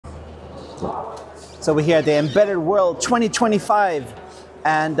So we're here at the Embedded World 2025,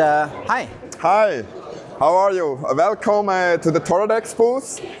 and hi. Hi, how are you? Welcome to the Toradex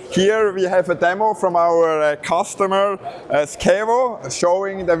booth. Here we have a demo from our customer, Skevo,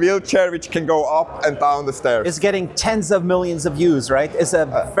 showing the wheelchair which can go up and down the stairs. It's getting tens of millions of views, right? It's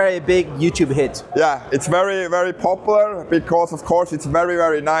a very big YouTube hit. Yeah, it's very, very popular because, of course, it's very,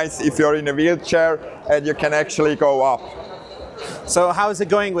 very nice if you're in a wheelchair and you can actually go up. So how is it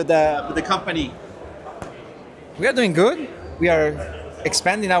going with the company? We are doing good. We are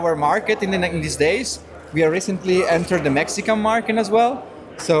expanding our market in these days. We are recently entered the Mexican market as well.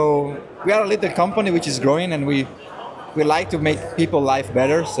 So we are a little company which is growing, and we like to make people's life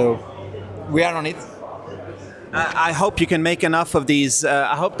better. So we are on it. I hope you can make enough of these.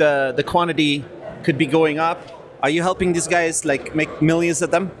 I hope the quantity could be going up. Are you helping these guys like make millions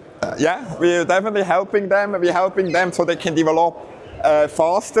of them? Yeah, we're definitely helping them. We're helping them so they can develop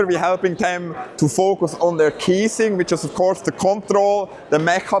faster. We're helping them to focus on their keysing, which is of course the control, the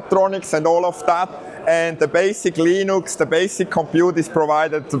mechatronics and all of that. And the basic Linux, the basic compute is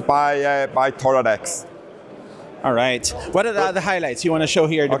provided by Toradex. All right. What are the highlights you want to show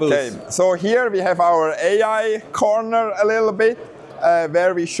here at the booth? So here we have our AI corner a little bit,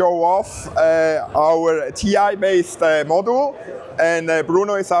 where we show off our TI-based module. And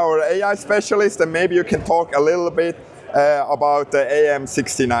Bruno is our AI specialist, and maybe you can talk a little bit about the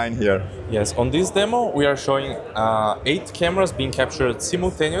AM69 here. Yes, on this demo we are showing 8 cameras being captured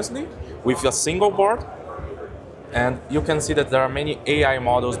simultaneously with a single board, and you can see that there are many AI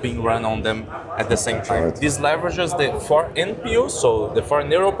models being run on them at the same time. Right. This leverages the 4 NPUs, so the 4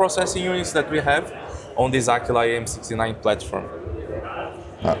 neural processing units that we have on this Aquila AM69 platform.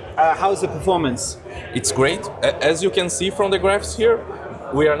 How's the performance? It's great. As you can see from the graphs here,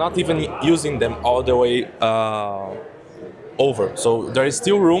 we are not even using them all the way over. So there is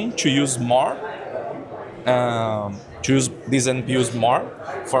still room to use more, to use these NPUs more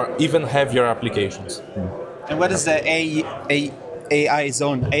for even heavier applications. And what is the AI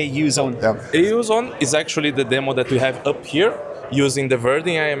zone, AU zone? Yeah. AU zone is actually the demo that we have up here using the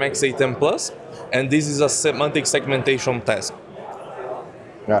Verdin IMX810 Plus, and this is a semantic segmentation task.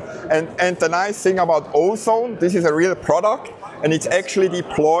 Yeah. And the nice thing about Ozone, this is a real product, and it's actually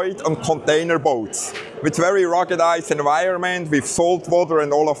deployed on container boats with very ruggedized environment with salt water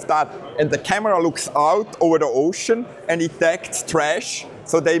and all of that. And the camera looks out over the ocean and detects trash.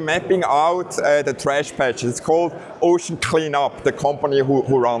 So they're mapping out the trash patches. It's called Ocean Cleanup, the company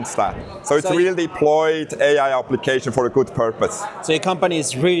who runs that. So it's a real deployed AI application for a good purpose. So your company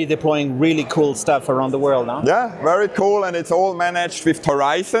is really deploying really cool stuff around the world now? Yeah, very cool, and it's all managed with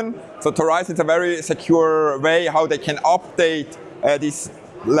Horizon. So Horizon is a very secure way how they can update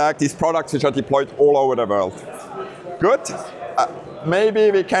these products which are deployed all over the world. Good. Maybe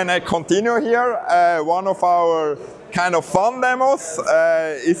we can continue here. One of our kind of fun demos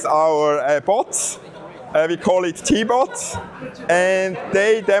is our bots. We call it T-bots, and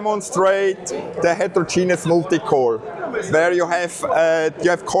they demonstrate the heterogeneous multi-core, where you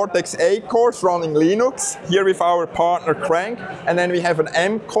have Cortex-A cores running Linux, here with our partner Crank, and then we have an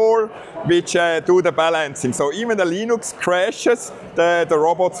M-core which do the balancing. So even the Linux crashes, the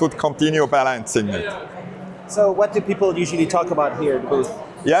robots would continue balancing it. So what do people usually talk about here at the booth?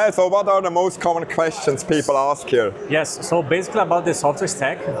 Yeah, so what are the most common questions people ask here? Yes, so basically about the software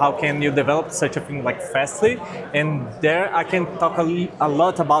stack, how can you develop such a thing like fastly? And there I can talk a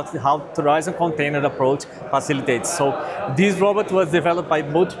lot about how the Horizon container approach facilitates. So this robot was developed by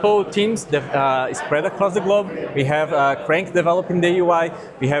multiple teams spread across the globe. We have Crank developing the UI,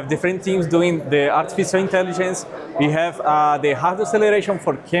 we have different teams doing the artificial intelligence, we have the hardware acceleration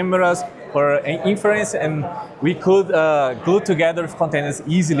for cameras, for inference, and we could glue together containers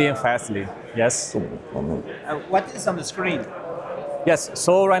easily and fastly. Yes. What is on the screen? Yes,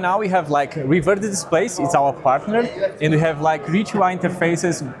 so right now we have like Verdin displays, it's our partner, and we have like rich UI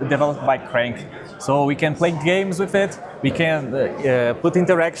interfaces developed by Crank. So we can play games with it, we can put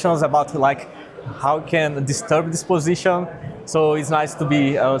interactions about like how can disturb this position. So it's nice to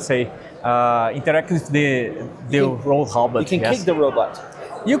be, I would say, interact with the robot. You can kick the robot.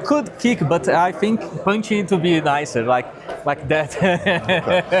 You could kick, but I think punching to be nicer, like that.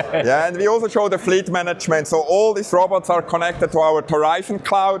 Okay. Yeah, and we also show the fleet management. So all these robots are connected to our Horizon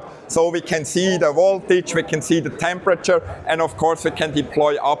cloud, so we can see the voltage, we can see the temperature, and of course we can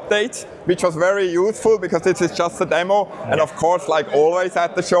deploy updates. which was very useful because this is just a demo. And of course, like always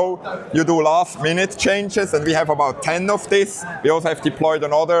at the show, you do last-minute changes, and we have about 10 of this. We also have deployed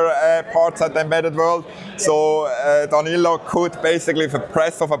on other parts at the Embedded World. So Danilo could basically, with a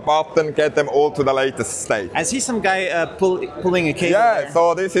press of a button, get them all to the latest state. I see some guy pulling a cable. Yeah, there.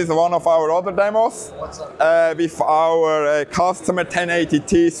 so this is one of our other demos with our customer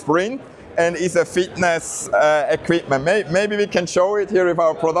 1080T Sprint, and is a fitness equipment. Maybe we can show it here with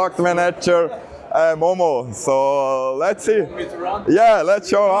our product manager, Momo. So let's see. Yeah, let's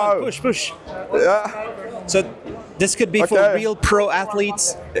show how. Push. Yeah. So this could be for real pro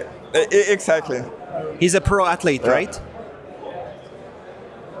athletes. Exactly. He's a pro athlete, right?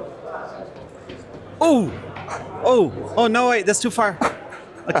 Oh no, wait, that's too far.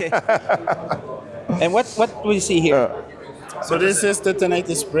 Okay. And what do we see here? So this is the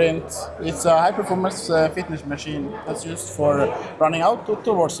 1080 Sprint. It's a high-performance fitness machine that's used for running out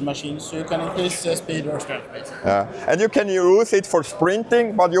towards the machine, so you can increase speed or strength, basically. Yeah. And you can use it for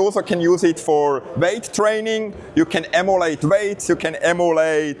sprinting, but you also can use it for weight training. You can emulate weights, you can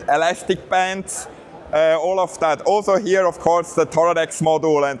emulate elastic bands, all of that. Also here, of course, the Toradex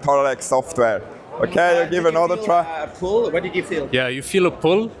module and Toradex software. Okay, you give another try. A pull? What did you feel? Yeah, you feel a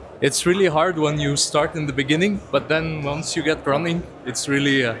pull. It's really hard when you start in the beginning, but then once you get running, it's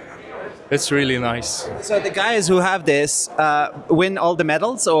really nice. So the guys who have this win all the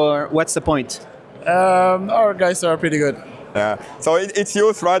medals, or what's the point? Our guys are pretty good. Yeah. So it's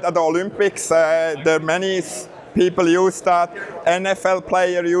used right at the Olympics. There are many people use that. NFL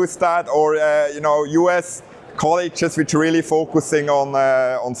player use that, or US colleges which are really focusing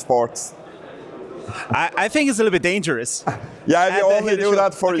on sports. I think it's a little bit dangerous. Yeah, we only do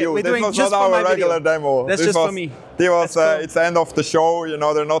that for you. This was not our regular demo. That's just for me. It's the end of the show. You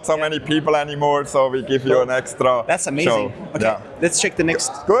know, there are not so many people anymore, so we give you an extra. That's amazing. Show. Okay, yeah. Let's check the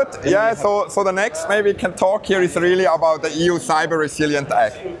next. Good. Yeah. So the next maybe we can talk here is really about the EU Cyber Resilient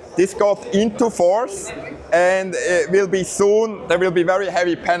Act. This got into force, and it will be soon. There will be very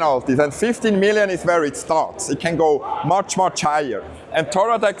heavy penalties, and 15 million is where it starts. It can go much higher. And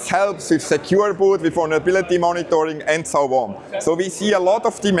Toradex helps with secure boot, with vulnerability monitoring, and so on. So we see a lot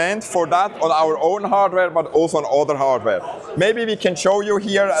of demand for that on our own hardware, but also on other hardware. Maybe we can show you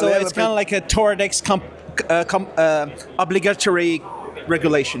here a little bit. So it's kind of like a Toradex obligatory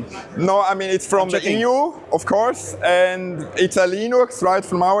regulation. No, I mean, it's from the EU, of course, and it's a Linux, right?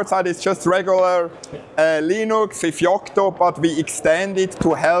 From our side, it's just regular Linux with Yocto, but we extend it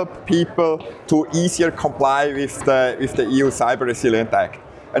to help people to easier comply with the EU Cyber Resilient Act.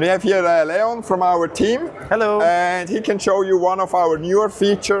 And we have here Leon from our team. Hello. And he can show you one of our newer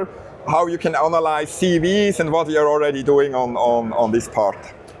features, how you can analyze CVs and what we are already doing on this part.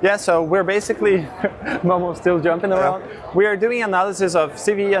 Yeah, so we're basically, Momo's still jumping around. We are doing analysis of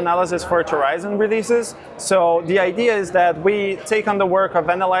CV analysis for Horizon releases. So the idea is that we take on the work of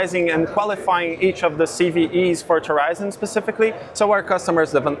analyzing and qualifying each of the CVEs for Horizon specifically, so our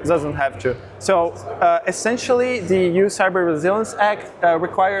customers doesn't have to. So essentially, the EU Cyber Resilience Act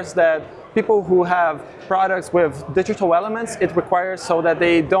requires that people who have products with digital elements, it requires so that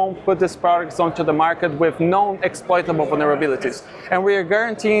they don't put these products onto the market with known exploitable vulnerabilities. And we are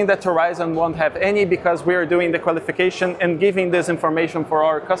guaranteeing that Horizon won't have any because we are doing the qualification and giving this information for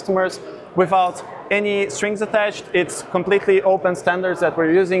our customers without any strings attached. It's completely open standards that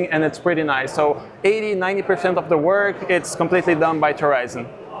we're using, and it's pretty nice. So 80–90% of the work, it's completely done by Horizon.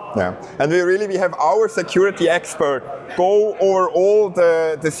 Yeah, and we have our security expert go over all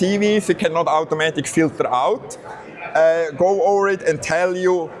the CVs we cannot automatically filter out, go over it and tell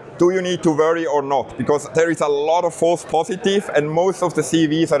you, do you need to worry or not? Because there is a lot of false positive, and most of the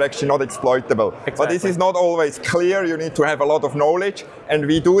CVs are actually not exploitable. Exactly. But this is not always clear. You need to have a lot of knowledge, and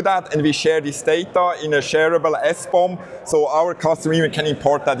we do that, and we share this data in a shareable SBOM, so our customer even can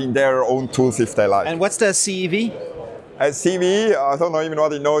import that in their own tools if they like. And what's the CEV? CV, I don't know even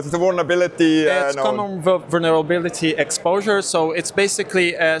what it knows. It's a vulnerability. It's common vulnerability exposure. So it's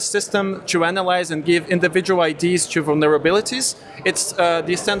basically a system to analyze and give individual IDs to vulnerabilities. It's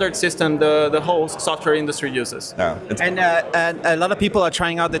the standard system the whole software industry uses. Yeah, and a lot of people are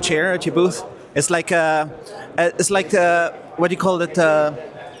trying out the chair at your booth. It's like what do you call it?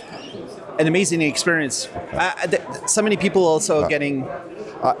 An amazing experience. So many people also getting.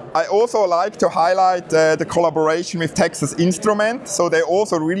 I also like to highlight the collaboration with Texas Instruments. So they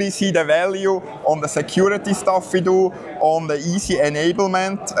also really see the value on the security stuff we do, on the easy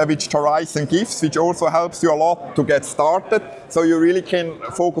enablement which Horizon gives, which also helps you a lot to get started. So you really can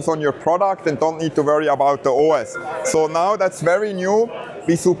focus on your product and don't need to worry about the OS. So now that's very new.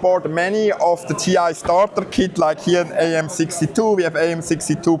 We support many of the TI starter kit, like here AM62, we have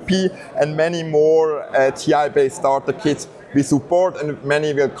AM62P, and many more TI-based starter kits we support, and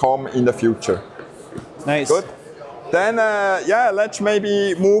many will come in the future. Nice. Good. Then, yeah, let's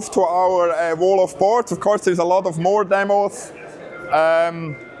maybe move to our wall of boards. Of course, there's a lot of more demos,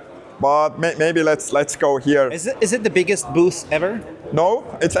 but maybe let's go here. Is it the biggest booth ever? No,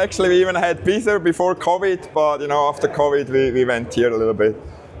 it's actually, we even had bigger before COVID, but you know, after COVID, we went here a little bit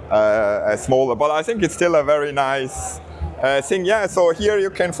smaller. But I think it's still a very nice thing. Yeah, so here you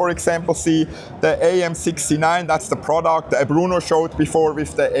can, for example, see the AM69. That's the product Bruno showed before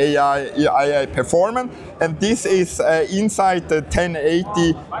with the AI performance. And this is inside the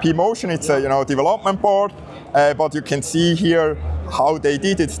 1080p motion. It's a development board, but you can see here how they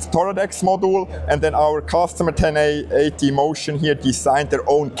did it. It's the Toradex module, and then our customer 1080 motion here designed their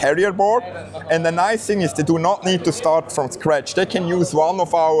own carrier board. And the nice thing is they do not need to start from scratch. They can use one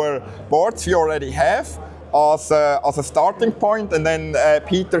of our boards we already have as a starting point, and then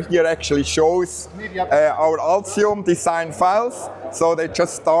Peter here actually shows our Altium design files. So they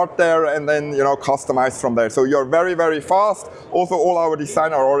just start there and then customize from there. So you're very, very fast. Also, all our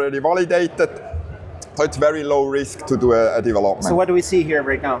designs are already validated. So it's very low risk to do a development. So what do we see here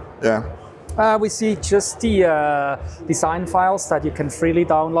right now? Yeah. We see just the design files that you can freely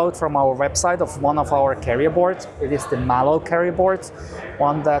download from our website of one of our carrier boards. It is the Mallow carrier board,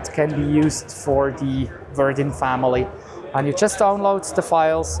 one that can be used for the Verdin family. And you just download the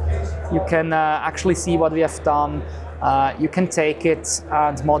files. You can actually see what we have done. You can take it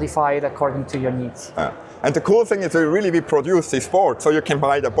and modify it according to your needs. And the cool thing is we produce this board, so you can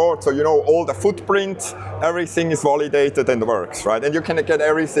buy the board, so you know all the footprints, everything is validated and works, right? And you can get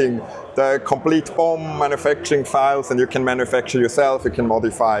everything, the complete BOM manufacturing files, and you can manufacture yourself, you can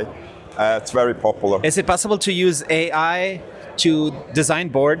modify. It's very popular. Is it possible to use AI to design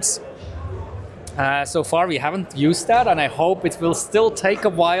boards? So far we haven't used that, and I hope it will still take a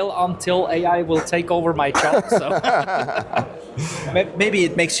while until AI will take over my job. So. Maybe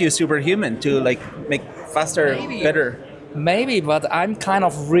it makes you superhuman to make faster, better. Maybe, but I'm kind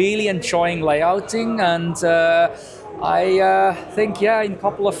of really enjoying layouting, and I think, yeah, in a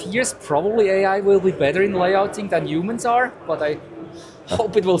couple of years probably AI will be better in layouting than humans are, but I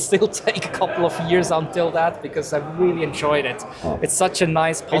hope it will still take a couple of years until that, because I really enjoyed it. It's such a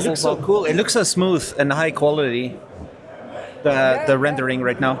nice puzzle. It looks so cool. It looks so smooth and high quality, the rendering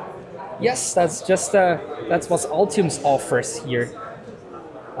right now. Yes, that's just that's what Altium offers here.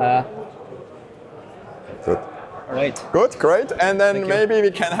 Good. All right. Good, great. And then maybe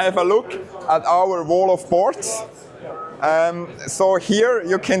we can have a look at our wall of boards. So here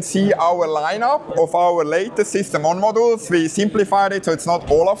you can see our lineup of our latest system on modules. We simplified it so it's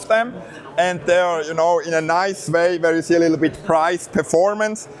not all of them. And they're, in a nice way where you see a little bit price,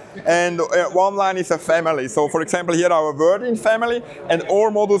 performance. And one line is a family. So for example, here our Verdin family, and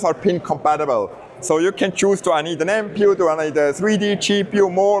all modules are pin compatible. So you can choose, do I need an NPU, do I need a 3D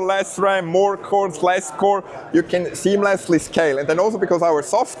GPU, more, less RAM, more cores, less core. You can seamlessly scale. And then also because our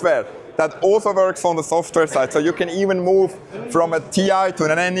software, that also works on the software side. So you can even move from a TI to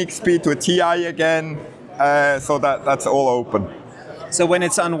an NXP to a TI again. So that's all open. So when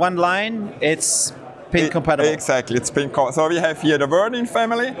it's on one line, it's pin compatible. Exactly, it's pin compatible. So we have here the Verdin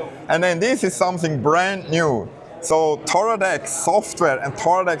family, and then this is something brand new. So Toradex software and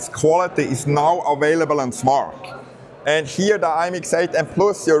Toradex quality is now available on Smart. And here the IMX8 and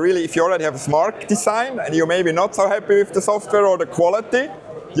Plus, if you already have a Smart design and you're maybe not so happy with the software or the quality,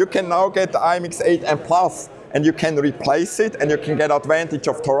 you can now get the IMX8 and Plus, and you can replace it, and you can get advantage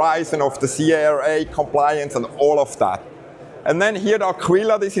of Horizon, of the CARA compliance and all of that. And then here the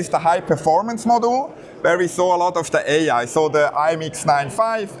Aquila, this is the high performance module, where we saw a lot of the AI. So the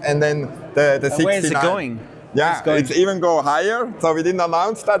IMX95 and then the 69. Where is it going? Yeah, it's even go higher. So we didn't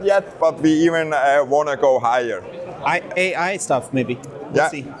announce that yet, but we even want to go higher. AI stuff, maybe. We'll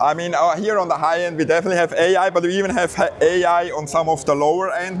see. I mean, here on the high end, we definitely have AI, but we even have AI on some of the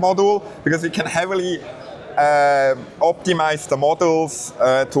lower end module, because we can heavily optimize the models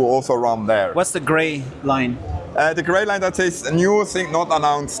to also run there. What's the gray line? The gray line, that says a new thing, not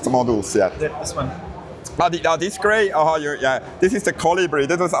announced models yet. This one. This gray, this is the Colibri.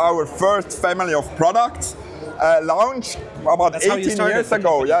 That was our first family of products. Launched about 18 years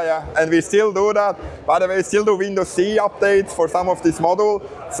ago, and we still do that. By the way, we still do Windows CE updates for some of this module.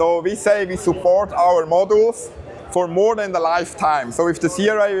 So we say we support our modules for more than the lifetime. So with the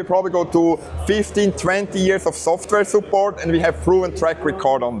CRA, we probably go to 15, 20 years of software support, and we have proven track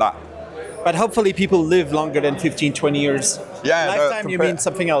record on that. But hopefully people live longer than 15, 20 years. Yeah, lifetime, you mean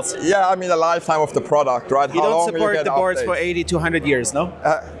something else? Yeah, I mean the lifetime of the product, right? You How don't long support you the get boards for updates. 80 to 100 years, no?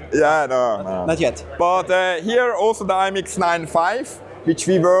 Yeah, no. Not yet. But here also the IMX95, which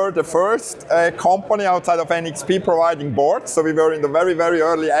we were the first company outside of NXP providing boards. So we were in the very, very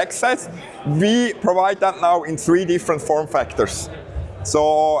early access. We provide that now in 3 different form factors.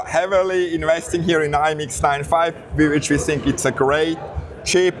 So heavily investing here in IMX95, which we think it's a great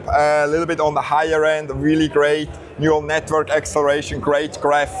chip, a little bit on the higher end, really great neural network acceleration, great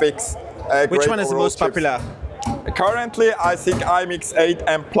graphics. Which one is the most popular? Currently, I think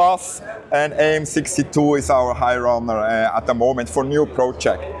IMX8M Plus and AM62 is our high runner at the moment for new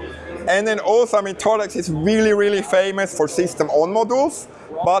project. And then also, I mean, Toradex is really, really famous for system-on modules,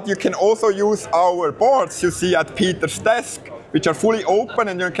 but you can also use our boards you see at Peter's desk, which are fully open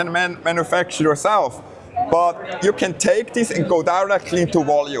and you can manufacture yourself. But you can take this and go directly into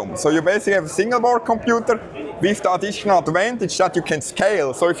volume. So you basically have a single board computer with the additional advantage that you can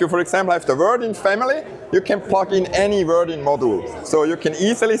scale. So if you, for example, have the Verdin family, you can plug in any Verdin module. So you can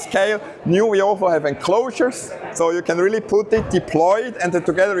easily scale. New, we also have enclosures. So you can really put it, deploy it, and then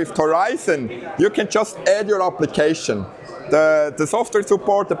together with Horizon, you can just add your application. The software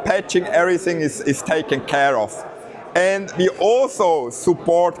support, the patching, everything is taken care of. And we also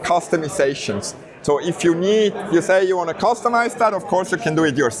support customizations. So if you say you want to customize that, of course you can do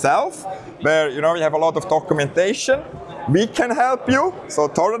it yourself, where you have a lot of documentation. We can help you, so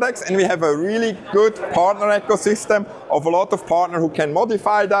Toradex, and we have a really good partner ecosystem of a lot of partners who can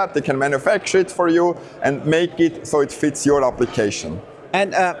modify that, they can manufacture it for you and make it so it fits your application.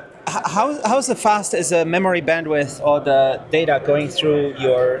 And how fast is the memory bandwidth or the data going through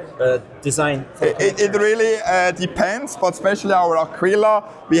your design? It really depends, but especially our Aquila,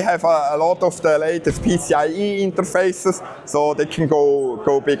 we have a lot of the latest PCIe interfaces, so they can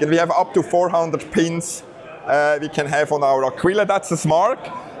go big. And we have up to 400 pins we can have on our Aquila. That's a Smart.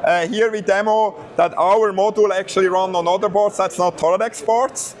 Here we demo that our module actually run on other boards. That's not Toradex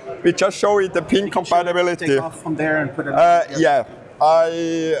boards. We just show it the pin compatibility. Take off from there and put it on yeah.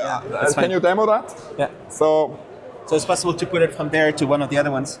 Can you demo that? Yeah. So it's possible to put it from there to one of the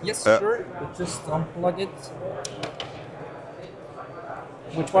other ones? Yes, sure. We'll just unplug it.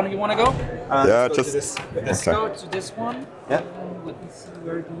 Which one do you want to go? Yeah, just Let's go to this one. Yeah. Let me see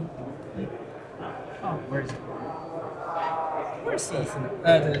where where is it? Where's the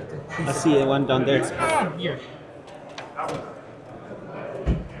Ethernet? I see one down there. Here.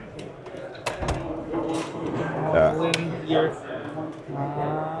 Yeah. Here.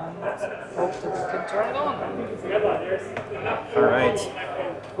 Hope that we can turn it on. All right.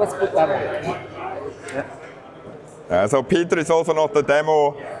 Let's put that on. Yeah. So Peter is also not the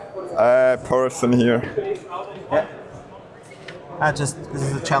demo person here. Yeah. This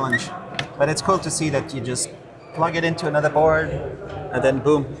is a challenge. But it's cool to see that you just plug it into another board and then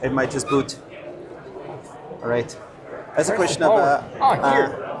boom, it might just boot. All right. That's a question of...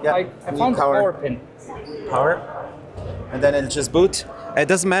 here. I found the power pin. Power. And then it'll just boot. It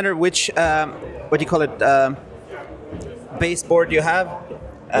doesn't matter which, what do you call it, base board you have,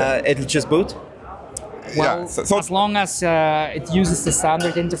 it'll just boot. Well, so as long as it uses the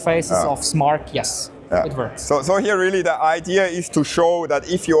standard interfaces of Smart, yes, it works. So here really the idea is to show that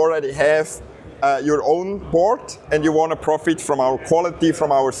if you already have your own board and you want to profit from our quality,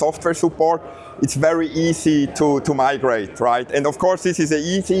 from our software support, it's very easy to migrate, right? And of course, this is an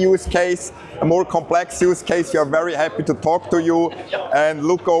easy use case. A more complex use case, we are very happy to talk to you and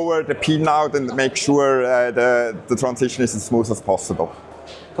look over the pinout and make sure the transition is as smooth as possible.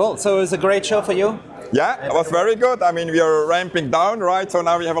 Cool. So it was a great show for you? Yeah, it was very good. I mean, we are ramping down, right? So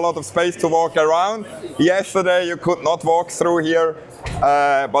now we have a lot of space to walk around. Yesterday, you could not walk through here,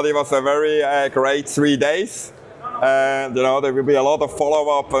 but it was a very great 3 days. And there will be a lot of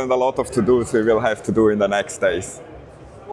follow-up and a lot of to-dos we will have to do in the next days.